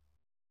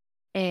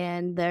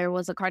 and there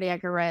was a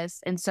cardiac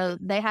arrest. And so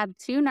they had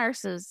 2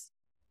 nurses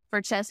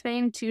for chest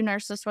pain, 2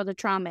 nurses for the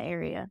trauma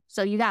area.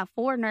 So you got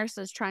 4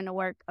 nurses trying to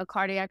work a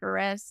cardiac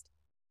arrest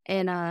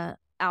and a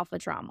alpha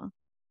trauma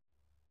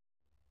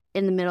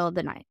in the middle of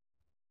the night.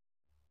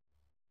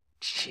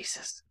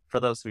 Jesus. For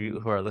those of you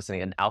who are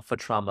listening, an alpha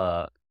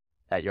trauma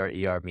at your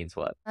ER means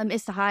what?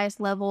 It's the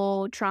highest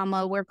level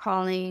trauma. We're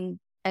calling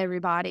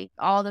everybody,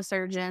 all the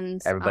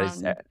surgeons.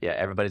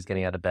 Everybody's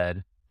getting out of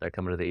bed. They're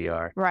coming to the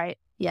ER. Right.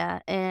 Yeah.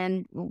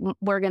 And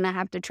we're going to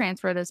have to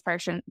transfer this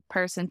person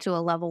to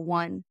a level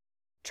 1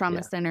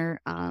 trauma center.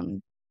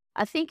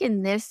 I think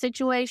in this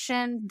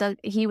situation,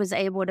 he was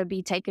able to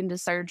be taken to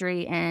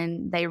surgery,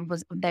 and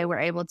they were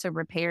able to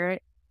repair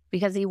it,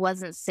 because he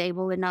wasn't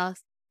stable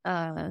enough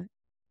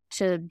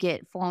to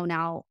get flown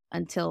out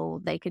until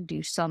they could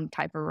do some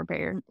type of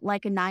repair.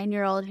 Like a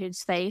 9-year-old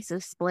whose face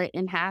is split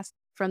in half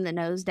from the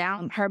nose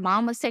down. Her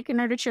mom was taking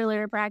her to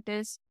cheerleader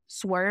practice,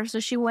 swerved so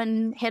she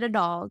wouldn't hit a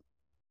dog,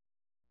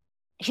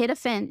 hit a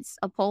fence,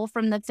 a pole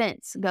from the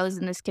fence goes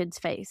in this kid's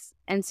face.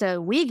 And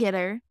so we get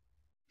her.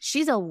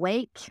 She's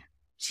awake.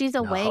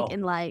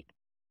 And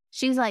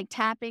she's like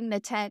tapping the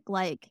tech,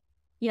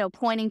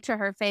 pointing to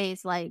her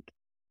face. Like,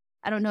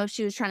 I don't know if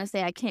she was trying to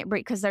say, I can't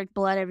breathe, because there's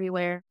blood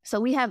everywhere. So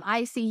we have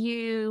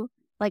ICU,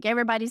 like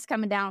everybody's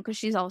coming down, because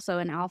she's also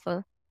an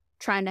alpha,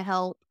 trying to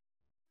help.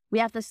 We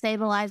have to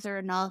stabilize her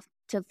enough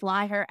to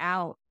fly her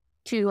out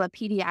to a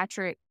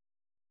pediatric,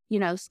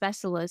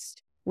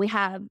 specialist. We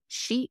have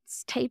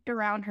sheets taped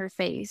around her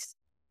face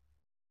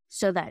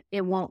so that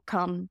it won't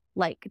come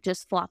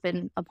just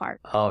flopping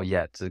apart. Oh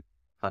yeah, to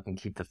fucking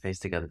keep the face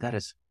together. That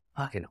is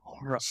fucking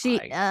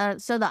horrifying.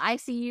 So the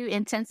ICU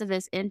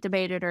intensivist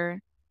intubated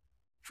her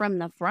from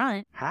the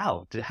front.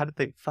 How did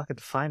they fucking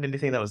find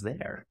anything that was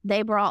there?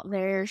 They brought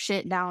their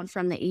shit down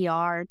from the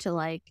ER to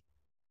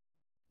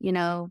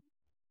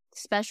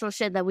special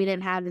shit that we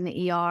didn't have in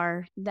the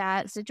ER.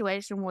 That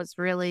situation was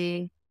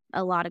really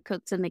a lot of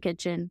cooks in the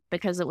kitchen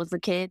because it was a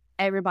kid.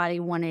 Everybody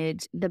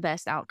wanted the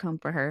best outcome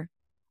for her.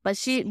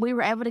 But we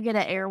were able to get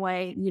an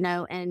airway,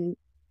 and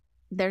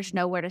there's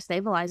nowhere to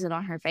stabilize it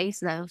on her face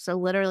though. So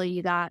literally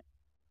you got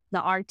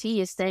the RT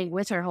is staying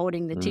with her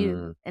holding the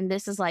tube. And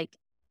this is like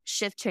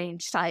shift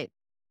change type.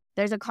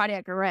 There's a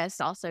cardiac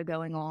arrest also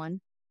going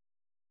on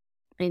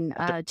in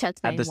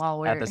chest pain while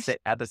we're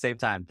at the same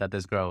time that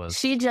this girl was.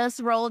 She just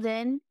rolled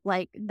in,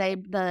 like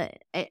the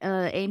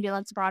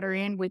ambulance brought her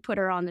in. We put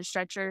her on the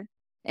stretcher,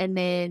 and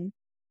then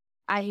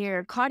I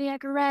hear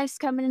cardiac arrest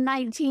coming in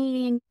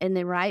 19, and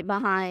then right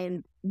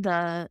behind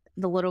the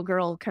little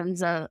girl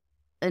comes I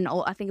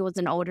think it was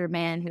an older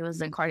man who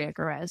was in cardiac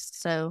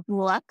arrest. So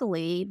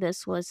luckily,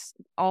 this was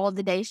all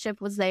the day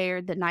shift was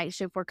there. The night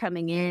shift were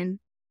coming in,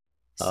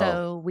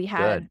 so we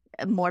had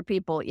more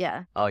people.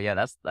 Yeah. Oh yeah,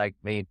 that's like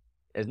me.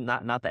 It's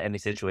not that any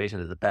situation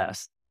is the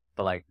best,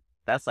 but like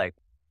that's like,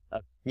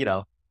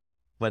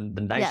 when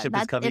the night shift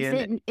is coming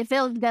in. If it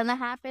was gonna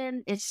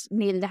happen, it's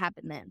needed to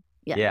happen then.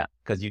 Yeah. Yeah,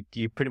 because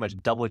you pretty much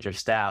doubled your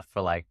staff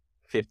for like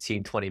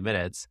 15, 20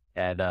 minutes.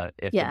 And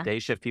if the day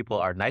shift people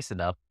are nice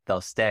enough,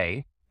 they'll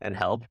stay and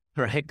help,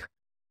 right?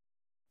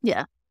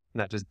 Yeah.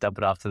 Not just dump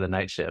it off to the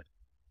night shift.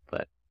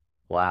 But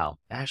wow.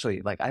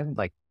 Actually, like I'm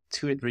like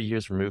 2 or 3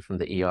 years removed from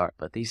the ER,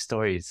 but these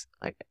stories,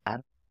 like I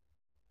don't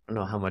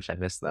know how much I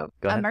miss them.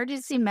 Go ahead.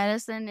 Emergency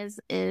medicine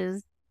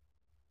is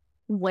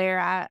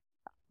where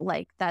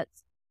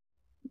that's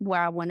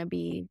where I want to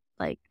be,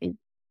 like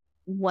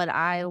what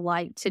I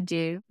like to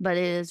do, but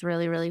it is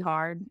really, really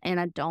hard. And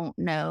I don't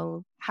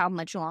know how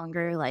much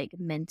longer, like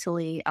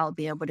mentally, I'll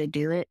be able to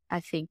do it.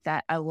 I think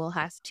that I will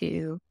have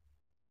to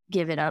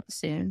give it up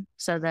soon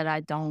so that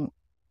I don't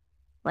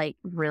like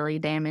really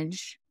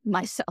damage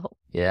myself.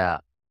 Yeah.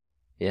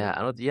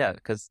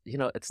 Because,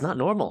 it's not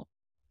normal.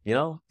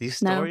 These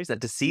stories,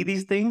 that to see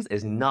these things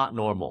is not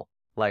normal.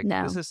 Like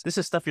this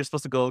is stuff you're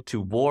supposed to go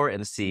to war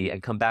and see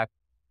and come back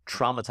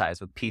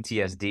traumatized with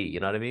PTSD. You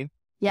know what I mean?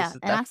 Yeah.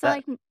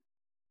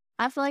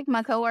 I feel like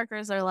my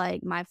coworkers are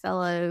like my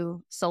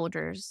fellow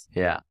soldiers.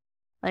 Yeah.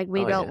 Like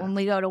when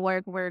we go to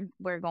work,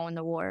 we're going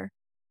to war,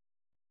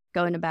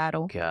 going to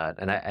battle. God.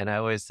 And I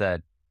always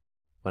said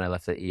when I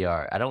left the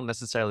ER, I don't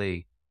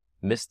necessarily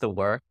miss the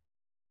work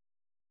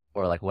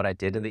or like what I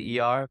did in the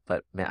ER,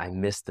 but man, I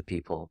miss the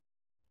people.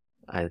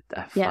 I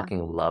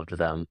fucking loved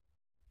them,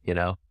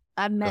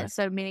 I've met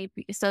so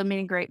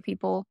many great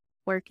people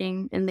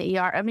working in the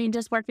ER. I mean,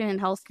 just working in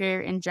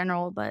healthcare in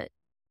general, but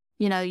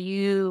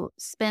you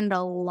spend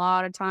a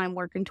lot of time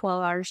working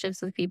 12-hour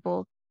shifts with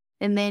people.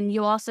 And then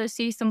you also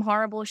see some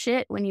horrible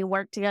shit when you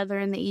work together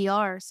in the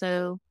ER.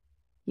 So,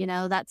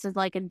 that's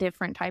like a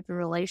different type of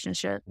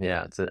relationship.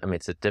 Yeah.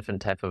 It's a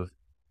different type of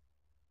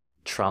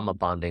trauma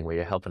bonding where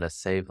you're helping to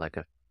save like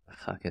a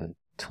fucking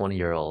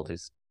 20-year-old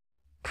who's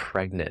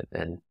pregnant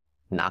and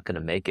not going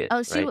to make it.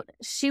 Oh, right?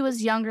 she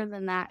was younger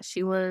than that.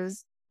 She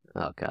was.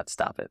 Oh God,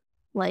 stop it.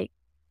 Like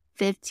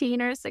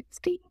 15 or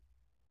 16.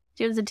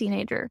 She was a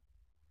teenager.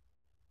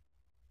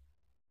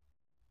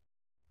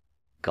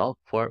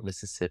 Gulfport,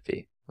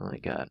 Mississippi. Oh my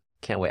God.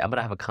 Can't wait. I'm going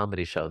to have a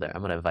comedy show there.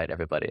 I'm going to invite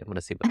everybody. I'm going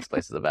to see what this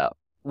place is about.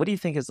 What do you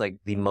think is like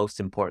the most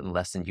important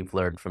lesson you've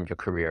learned from your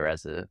career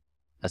as a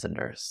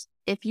nurse?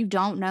 If you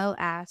don't know,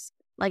 ask.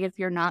 Like if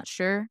you're not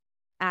sure,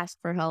 ask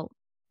for help.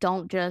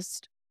 Don't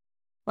just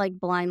like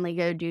blindly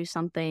go do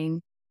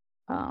something.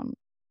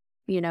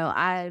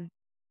 I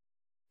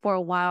for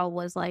a while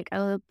was like,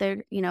 oh,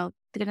 they're going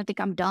to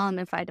think I'm dumb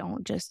if I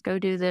don't just go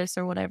do this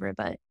or whatever.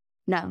 But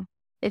no.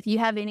 If you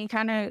have any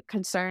kind of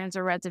concerns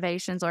or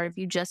reservations, or if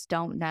you just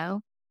don't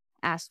know,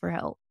 ask for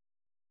help.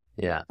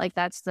 Yeah. Like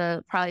that's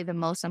probably the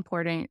most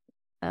important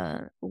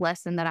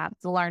lesson that I've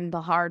learned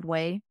the hard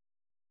way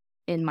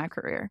in my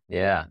career.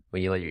 Yeah.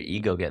 When you let your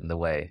ego get in the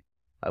way,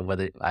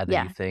 either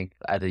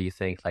you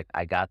think like,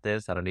 I got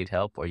this, I don't need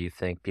help, or you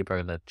think people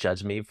are going to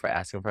judge me for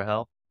asking for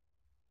help.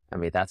 I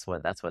mean, that's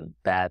when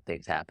bad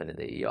things happen in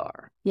the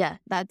ER. Yeah,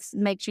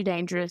 makes you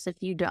dangerous if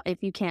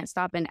you can't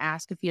stop and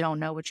ask if you don't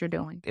know what you're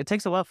doing. It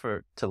takes a while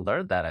to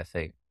learn that, I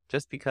think,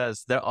 just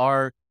because there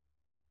are,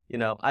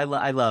 I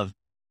love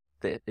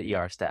the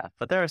ER staff,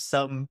 but there are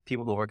some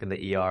people who work in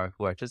the ER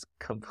who are just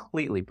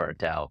completely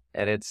burnt out,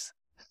 and it's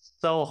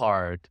so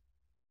hard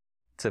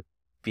to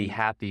be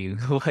happy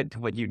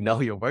when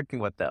you're working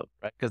with them,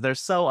 right? Because they're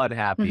so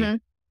unhappy,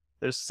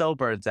 they're so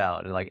burnt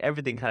out, and like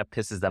everything kind of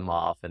pisses them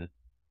off, and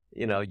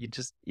you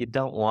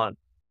don't want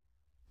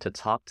to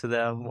talk to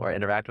them or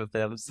interact with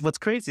them. What's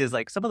crazy is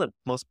like some of the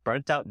most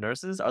burnt out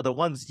nurses are the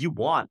ones you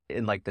want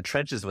in like the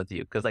trenches with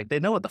you, because like they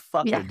know what the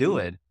fuck they're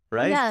doing,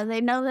 right? Yeah,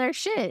 they know their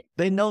shit.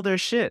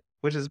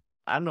 Which is,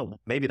 I don't know,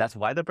 maybe that's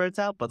why they're burnt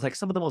out, but like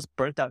some of the most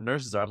burnt out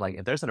nurses are, I'm like,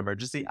 if there's an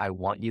emergency, I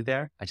want you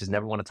there. I just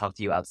never want to talk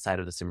to you outside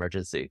of this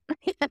emergency.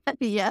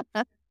 Yeah.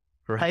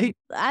 Right?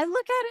 I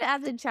look at it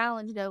as a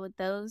challenge though with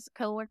those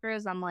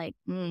coworkers. I'm like,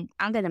 I'm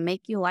going to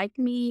make you like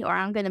me, or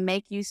I'm going to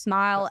make you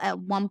smile at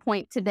one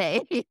point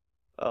today.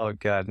 Oh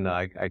God, no,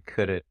 I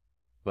couldn't.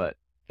 But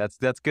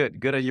That's good.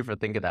 Good on you for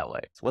thinking that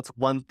way. So what's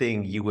one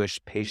thing you wish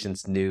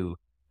patients knew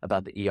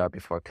about the ER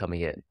before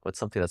coming in? What's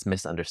something that's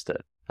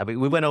misunderstood? I mean,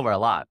 we went over a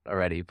lot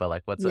already, but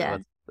like, what's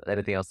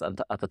anything else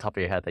at the top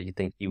of your head that you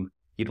think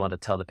you'd want to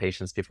tell the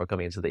patients before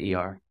coming into the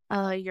ER?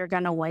 You're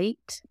gonna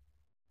wait.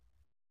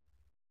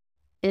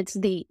 It's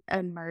the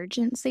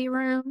emergency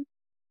room.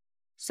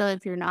 So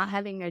if you're not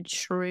having a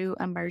true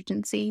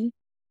emergency,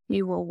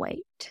 you will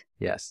wait.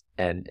 Yes.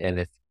 And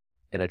if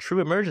in a true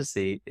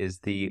emergency is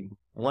the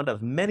one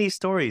of many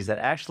stories that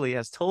Ashley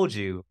has told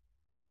you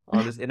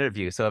on this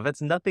interview. So if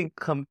it's nothing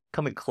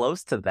coming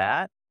close to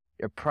that,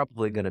 you're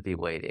probably going to be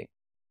waiting,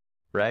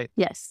 right?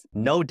 Yes.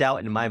 No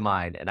doubt in my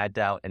mind, and I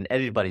doubt in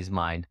anybody's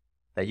mind,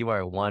 that you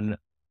are one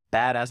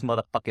badass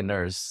motherfucking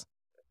nurse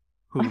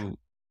who,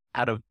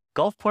 out of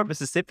Gulfport,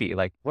 Mississippi,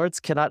 like words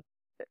cannot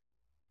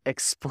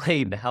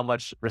explain how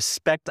much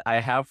respect I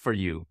have for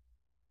you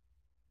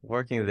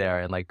working there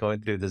and like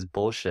going through this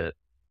bullshit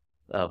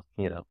of,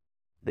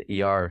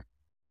 the ER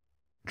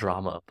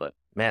drama. But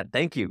man,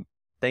 thank you.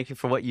 Thank you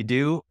for what you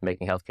do,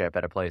 making healthcare a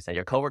better place. And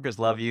your coworkers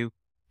love you.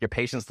 Your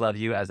patients love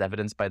you, as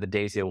evidenced by the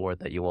Daisy Award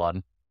that you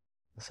won.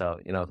 So,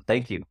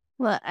 thank you.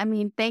 Well, I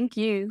mean, thank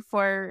you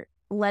for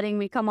letting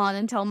me come on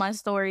and tell my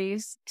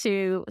stories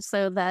so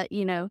that,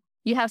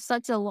 you have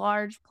such a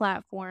large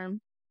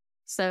platform.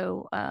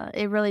 So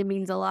it really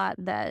means a lot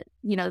that,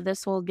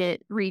 this will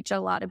reach a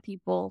lot of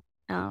people.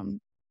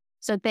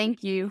 So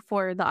thank you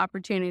for the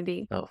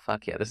opportunity. Oh,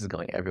 fuck yeah. This is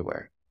going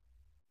everywhere.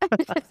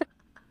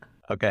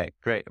 Okay,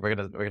 great. We're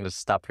gonna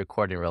stop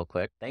recording real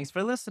quick. Thanks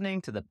for listening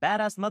to the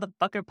Badass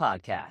Motherfucker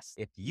podcast.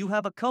 If you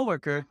have a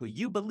coworker who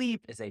you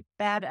believe is a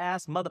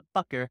badass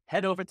motherfucker,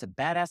 head over to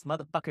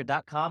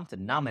badassmotherfucker.com to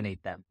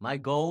nominate them. My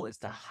goal is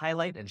to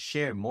highlight and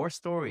share more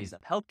stories of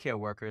healthcare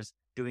workers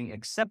doing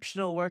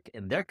exceptional work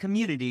in their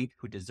community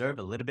who deserve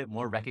a little bit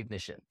more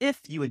recognition. If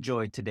you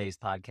enjoyed today's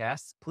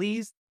podcast,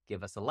 please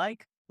give us a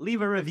like,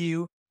 leave a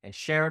review, and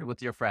share it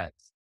with your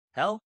friends.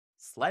 Hell,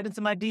 slide into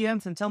my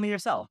DMs and tell me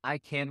yourself. I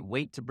can't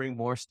wait to bring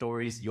more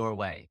stories your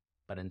way.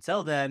 But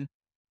until then,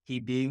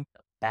 keep being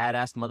the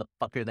badass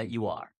motherfucker that you are.